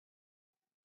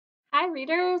Hi,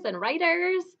 readers and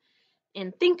writers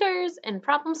and thinkers and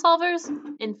problem solvers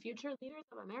and future leaders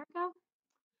of America.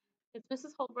 It's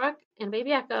Mrs. Holbrook and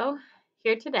Baby Echo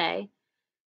here today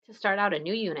to start out a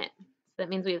new unit. So that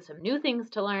means we have some new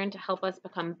things to learn to help us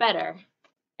become better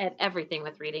at everything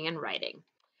with reading and writing.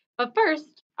 But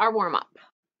first, our warm-up.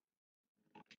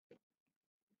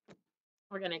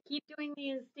 We're going to keep doing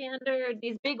these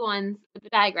big ones with the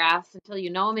digraphs until you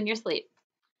know them in your sleep.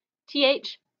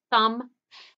 TH, thumb.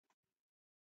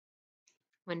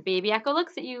 When Baby Echo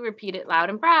looks at you, repeat it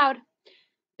loud and proud.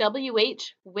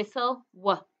 WH, whistle,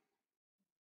 w.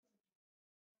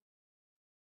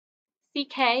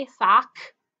 CK, sock,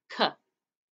 k.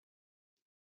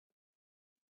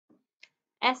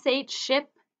 SH, ship,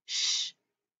 sh.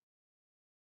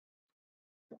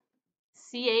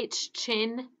 CH,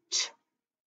 chin, ch.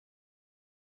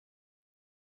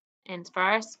 And for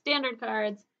our standard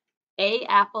cards, A,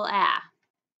 apple, a.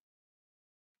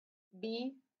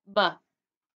 B, b.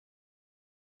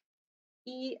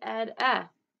 E, ed, e.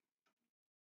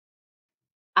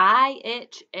 I,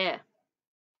 itch, I.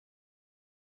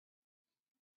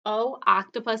 O,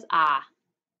 octopus, ah.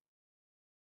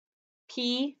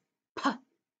 P, p.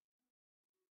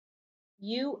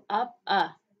 U, up,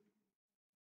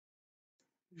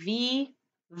 V,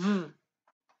 v.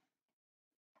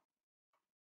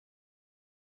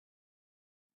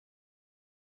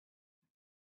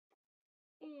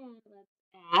 And let's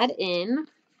add in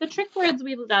the trick words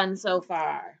we've done so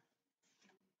far.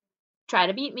 Try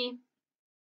to beat me.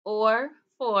 Or,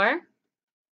 for,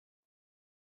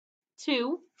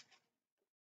 to,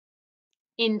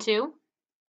 into,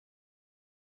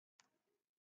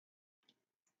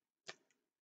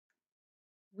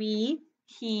 we,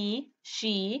 he,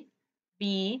 she,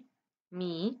 be,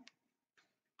 me,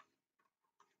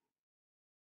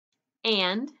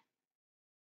 and,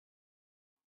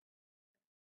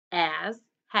 as,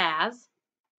 has,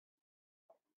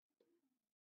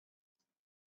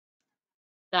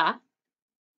 the,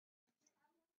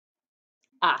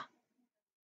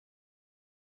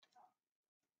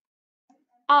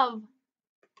 of.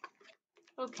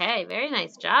 Okay, very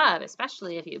nice job,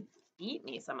 especially if you beat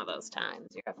me some of those times.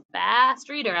 You're a fast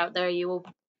reader out there, you.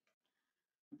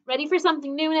 Ready for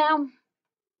something new now?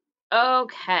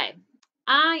 Okay,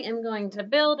 I am going to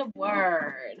build a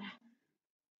word.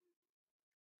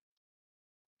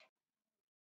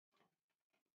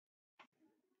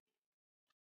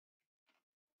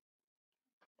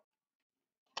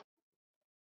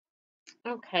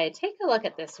 Okay, take a look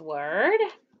at this word.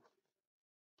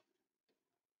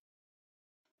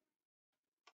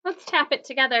 Let's tap it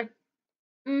together.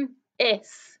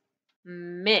 Miss.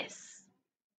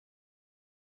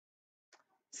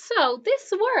 So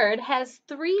this word has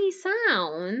 3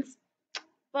 sounds,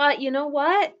 but you know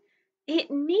what?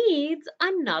 It needs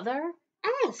another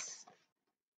S.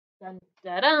 Dun,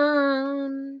 dun,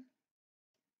 dun.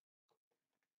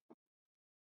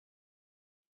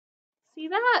 See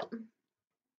that?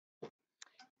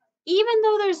 Even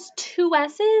though there's 2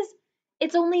 S's,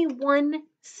 it's only one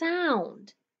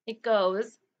sound. It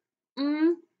goes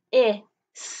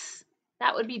s.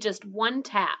 That would be just one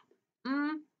tap.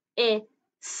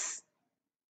 S.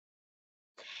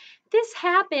 This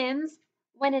happens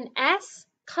when an S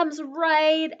comes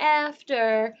right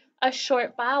after a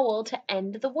short vowel to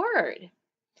end the word.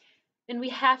 And we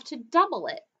have to double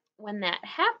it when that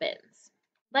happens.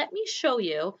 Let me show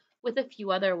you with a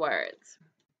few other words.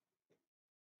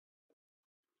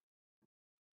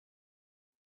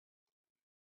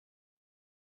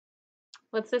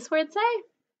 What's this word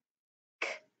say?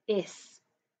 Kiss.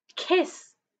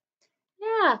 Kiss.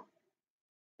 Yeah.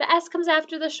 The S comes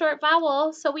after the short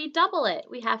vowel, so we double it.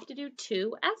 We have to do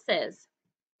 2 S's.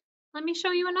 Let me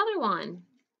show you another one.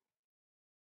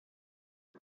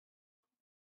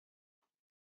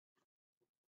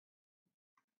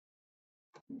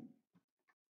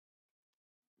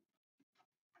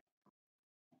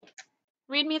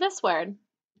 Read me this word.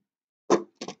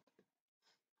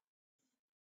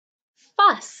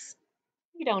 Fuss.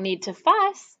 You don't need to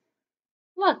fuss.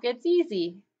 Look, it's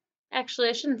easy. Actually,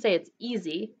 I shouldn't say it's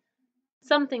easy.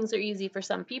 Some things are easy for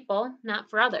some people,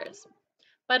 not for others.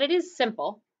 But it is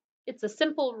simple. It's a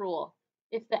simple rule.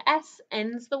 If the S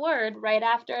ends the word right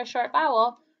after a short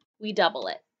vowel, we double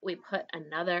it. We put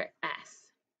another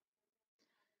S.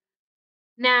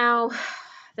 Now,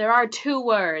 there are 2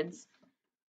 words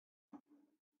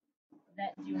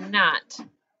that do not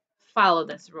follow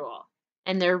this rule.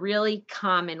 And they're really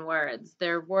common words.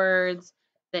 They're words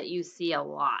that you see a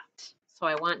lot. So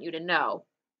I want you to know.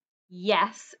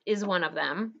 Yes is one of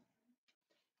them.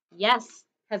 Yes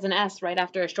has an S right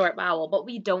after a short vowel, but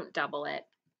we don't double it.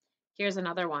 Here's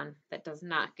another one that does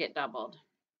not get doubled.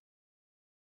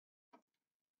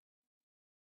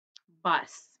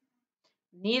 Bus.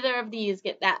 Neither of these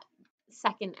get that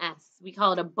second S. We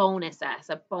call it a bonus S,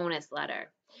 a bonus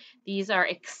letter. These are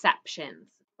exceptions,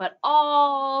 but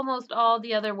almost all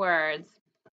the other words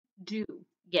do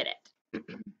get it.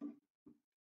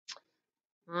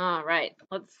 All right,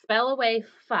 let's spell away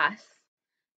fuss.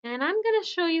 And I'm going to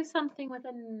show you something with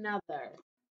another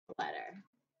letter.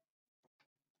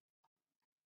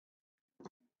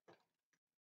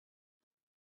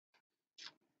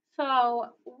 So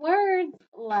words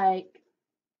like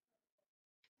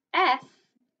S,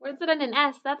 words that end in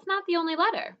S, that's not the only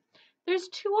letter. There's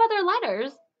two other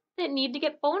letters that need to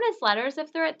get bonus letters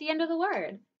if they're at the end of the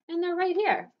word. And they're right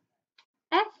here.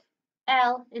 F,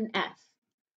 L, and S.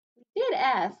 We did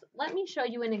S. Let me show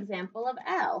you an example of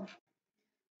L.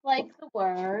 Like the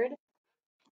word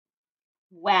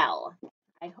well.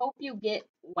 I hope you get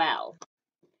well.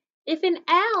 If an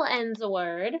L ends a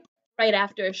word right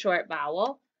after a short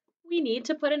vowel, we need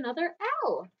to put another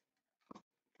L.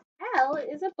 L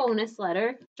is a bonus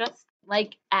letter, just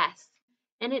like S,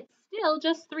 and it's still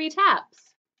just 3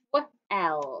 taps.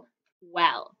 L,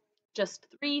 well, just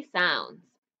 3 sounds.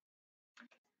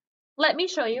 Let me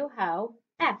show you how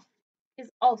F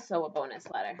is also a bonus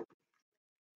letter.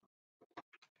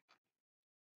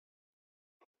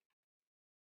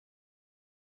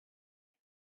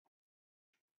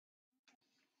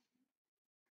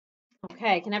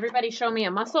 Okay, can everybody show me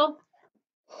a muscle?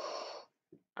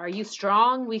 Are you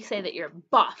strong? We say that you're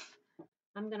buff.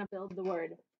 I'm going to build the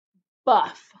word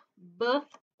buff. Buff.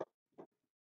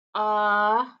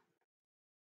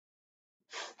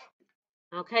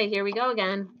 Okay, here we go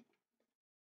again.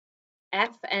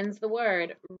 F ends the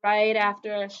word right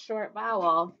after a short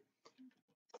vowel.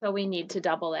 So we need to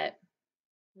double it.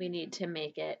 We need to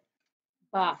make it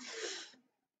buff.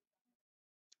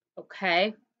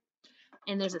 Okay?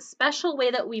 And there's a special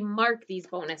way that we mark these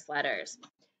bonus letters.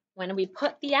 When we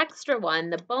put the extra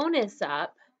one, the bonus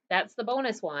up, that's the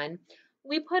bonus one,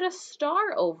 we put a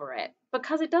star over it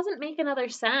because it doesn't make another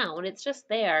sound. It's just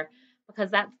there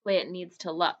because that's the way it needs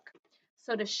to look.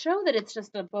 So to show that it's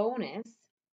just a bonus,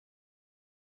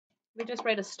 we just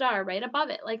write a star right above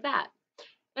it like that.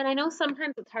 And I know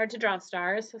sometimes it's hard to draw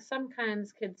stars, so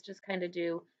sometimes kids just kind of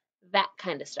do that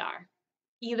kind of star.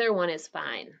 Either one is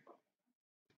fine.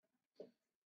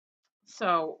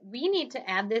 So we need to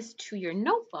add this to your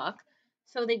notebook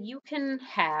so that you can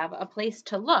have a place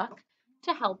to look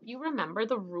to help you remember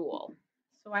the rule.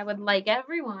 So I would like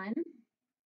everyone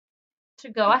to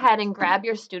go ahead and grab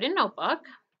your student notebook.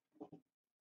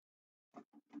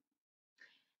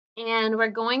 And we're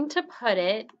going to put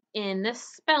it in the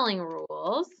spelling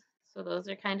rules. So those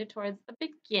are kind of towards the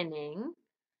beginning.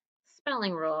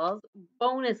 Spelling rules,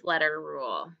 bonus letter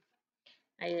rule.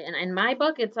 And in my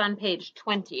book, it's on page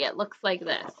 20. It looks like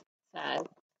this. It says,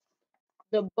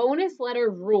 the bonus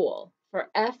letter rule for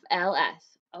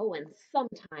FLS. Oh, and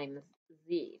sometimes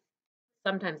Z.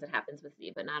 Sometimes it happens with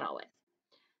Z, but not always.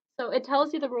 So it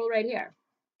tells you the rule right here.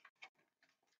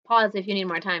 Pause if you need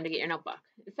more time to get your notebook.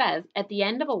 It says, at the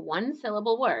end of a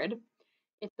one-syllable word,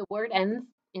 if the word ends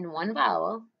in one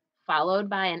vowel, followed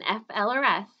by an FL or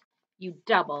S, you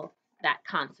double that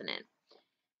consonant.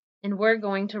 And we're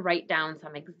going to write down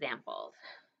some examples.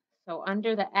 So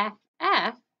under the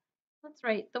FF, let's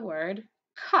write the word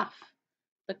cuff.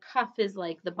 The cuff is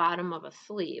like the bottom of a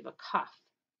sleeve, a cuff.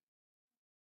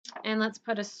 And let's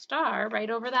put a star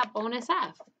right over that bonus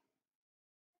F.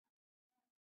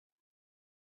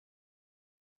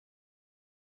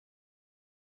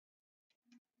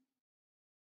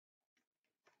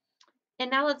 And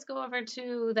now let's go over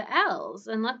to the L's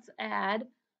and let's add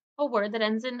a word that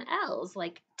ends in L's,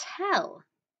 like tell.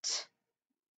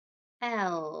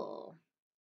 L.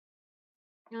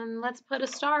 And let's put a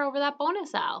star over that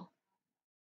bonus L.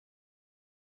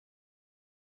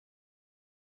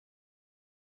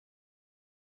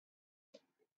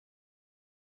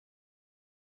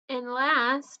 And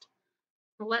last,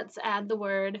 let's add the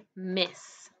word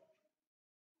miss.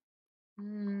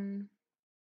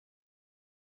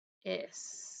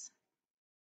 Is.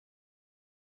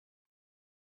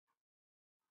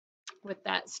 With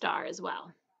that star as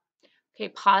well. Okay,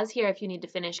 pause here if you need to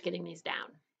finish getting these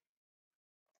down.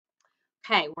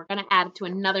 Okay, we're going to add it to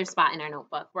another spot in our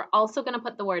notebook. We're also going to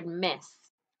put the word miss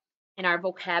in our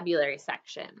vocabulary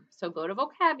section. So go to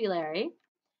vocabulary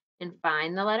and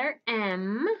find the letter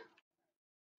M,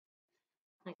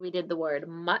 like we did the word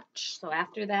much. So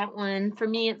after that one, for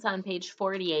me, it's on page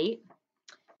 48.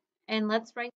 And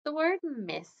let's write the word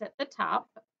miss at the top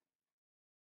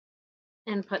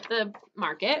and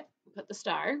mark it, put the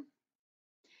star.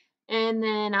 And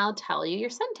then I'll tell you your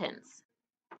sentence.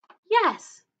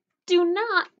 Yes, do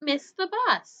not miss the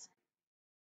bus.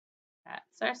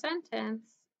 That's our sentence.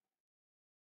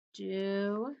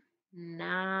 Do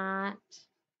not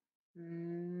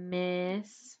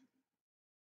miss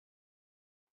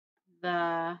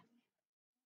the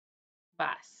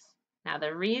bus. Now,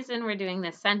 the reason we're doing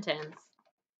this sentence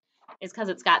is because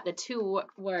it's got the two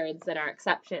words that are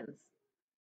exceptions.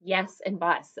 Yes and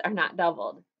bus are not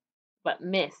doubled, but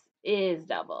miss is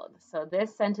doubled. So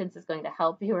this sentence is going to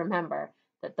help you remember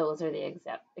that those are the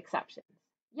exceptions.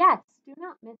 Yes, do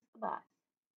not miss the bus.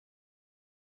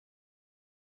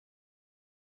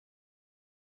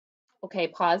 Okay,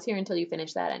 pause here until you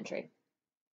finish that entry.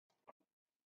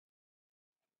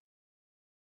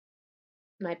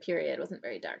 My period wasn't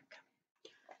very dark.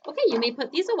 Okay, you may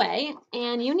put these away,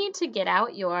 and you need to get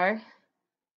out your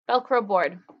Velcro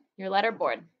board, your letter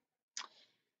board.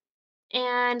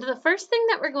 And the first thing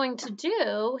that we're going to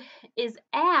do is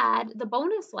add the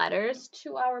bonus letters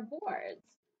to our boards.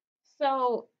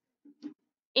 So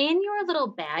in your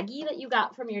little baggie that you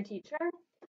got from your teacher,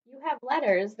 you have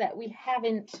letters that we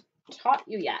haven't taught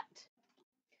you yet.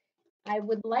 I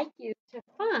would like you to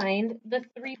find the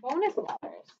 3 bonus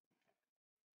letters.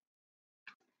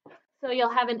 So you'll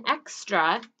have an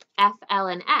extra F, L,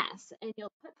 and S, and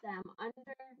you'll put them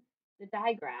under the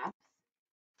digraphs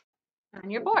on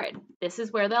your board. This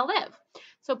is where they'll live.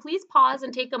 So please pause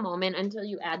and take a moment until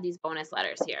you add these bonus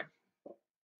letters here.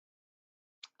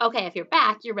 Okay, if you're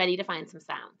back, you're ready to find some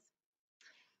sounds.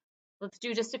 Let's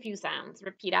do just a few sounds.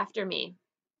 Repeat after me.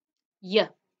 Y.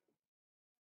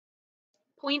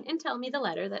 Point and tell me the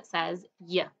letter that says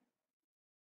Y.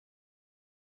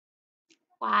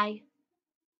 Y.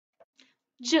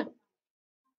 J.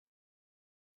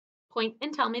 Point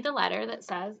and tell me the letter that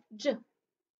says J.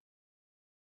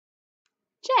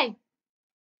 J.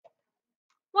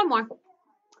 One more.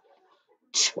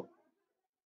 Ch.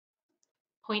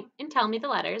 Point and tell me the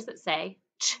letters that say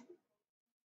Ch.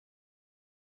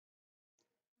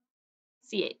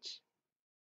 CH.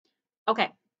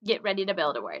 Okay, get ready to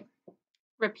build a word.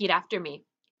 Repeat after me.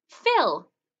 Fill.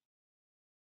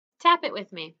 Tap it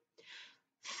with me.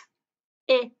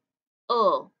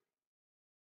 F-I-L.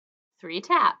 3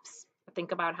 taps.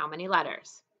 Think about how many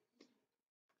letters.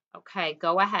 Okay,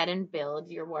 go ahead and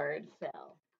build your word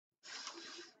fill.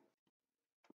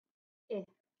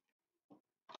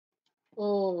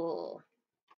 I-L.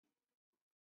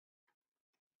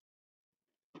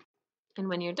 And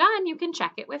when you're done, you can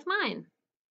check it with mine.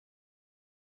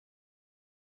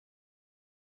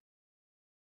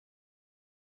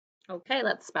 Okay,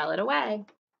 let's spell it away.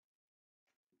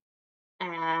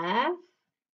 F-I-L.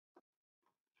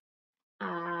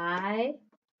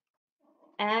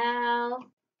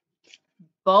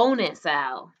 Bonus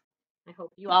L. I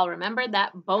hope you all remembered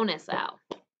that bonus L.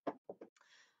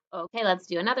 Okay, let's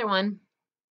do another one.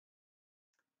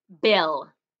 Bill.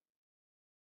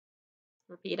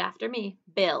 Repeat after me.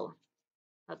 Bill.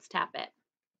 Let's tap it.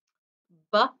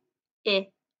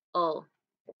 B-I-L.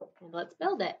 And let's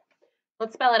build it.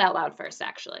 Let's spell it out loud first,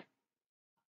 actually.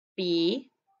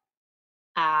 B-I-L.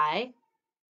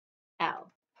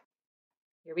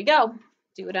 Here we go.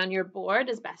 Do it on your board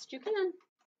as best you can.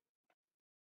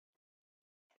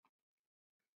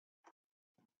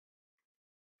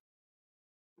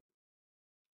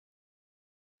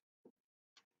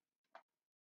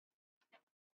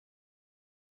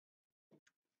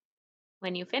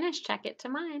 When you finish, check it to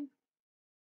mine.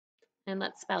 And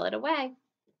let's spell it away.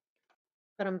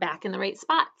 Put them back in the right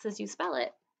spots as you spell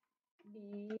it.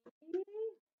 B-I-L.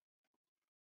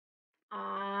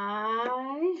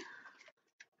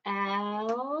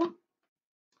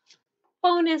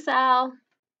 Bonus L.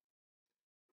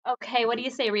 Okay, what do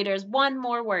you say, readers? One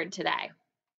more word today.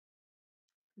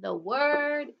 The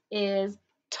word is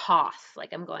toss,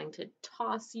 like I'm going to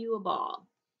toss you a ball.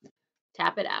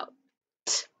 Tap it out.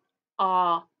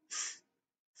 T-A-S.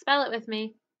 Spell it with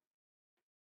me.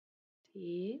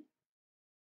 T-O-S.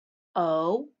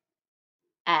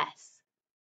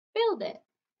 Build it.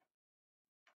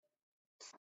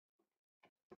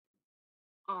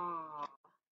 Aw.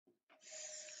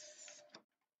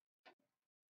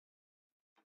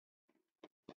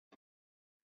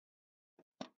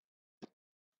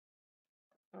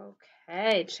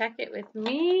 Okay, check it with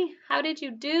me. How did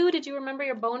you do? Did you remember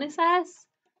your bonus S?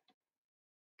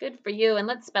 Good for you. And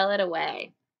let's spell it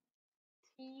away.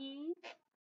 T-O-S.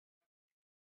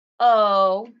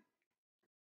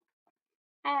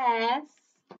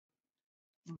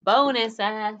 Bonus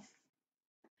S.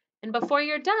 And before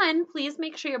you're done, please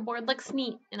make sure your board looks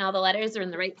neat and all the letters are in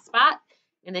the right spot.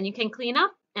 And then you can clean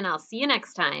up, and I'll see you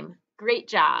next time. Great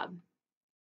job.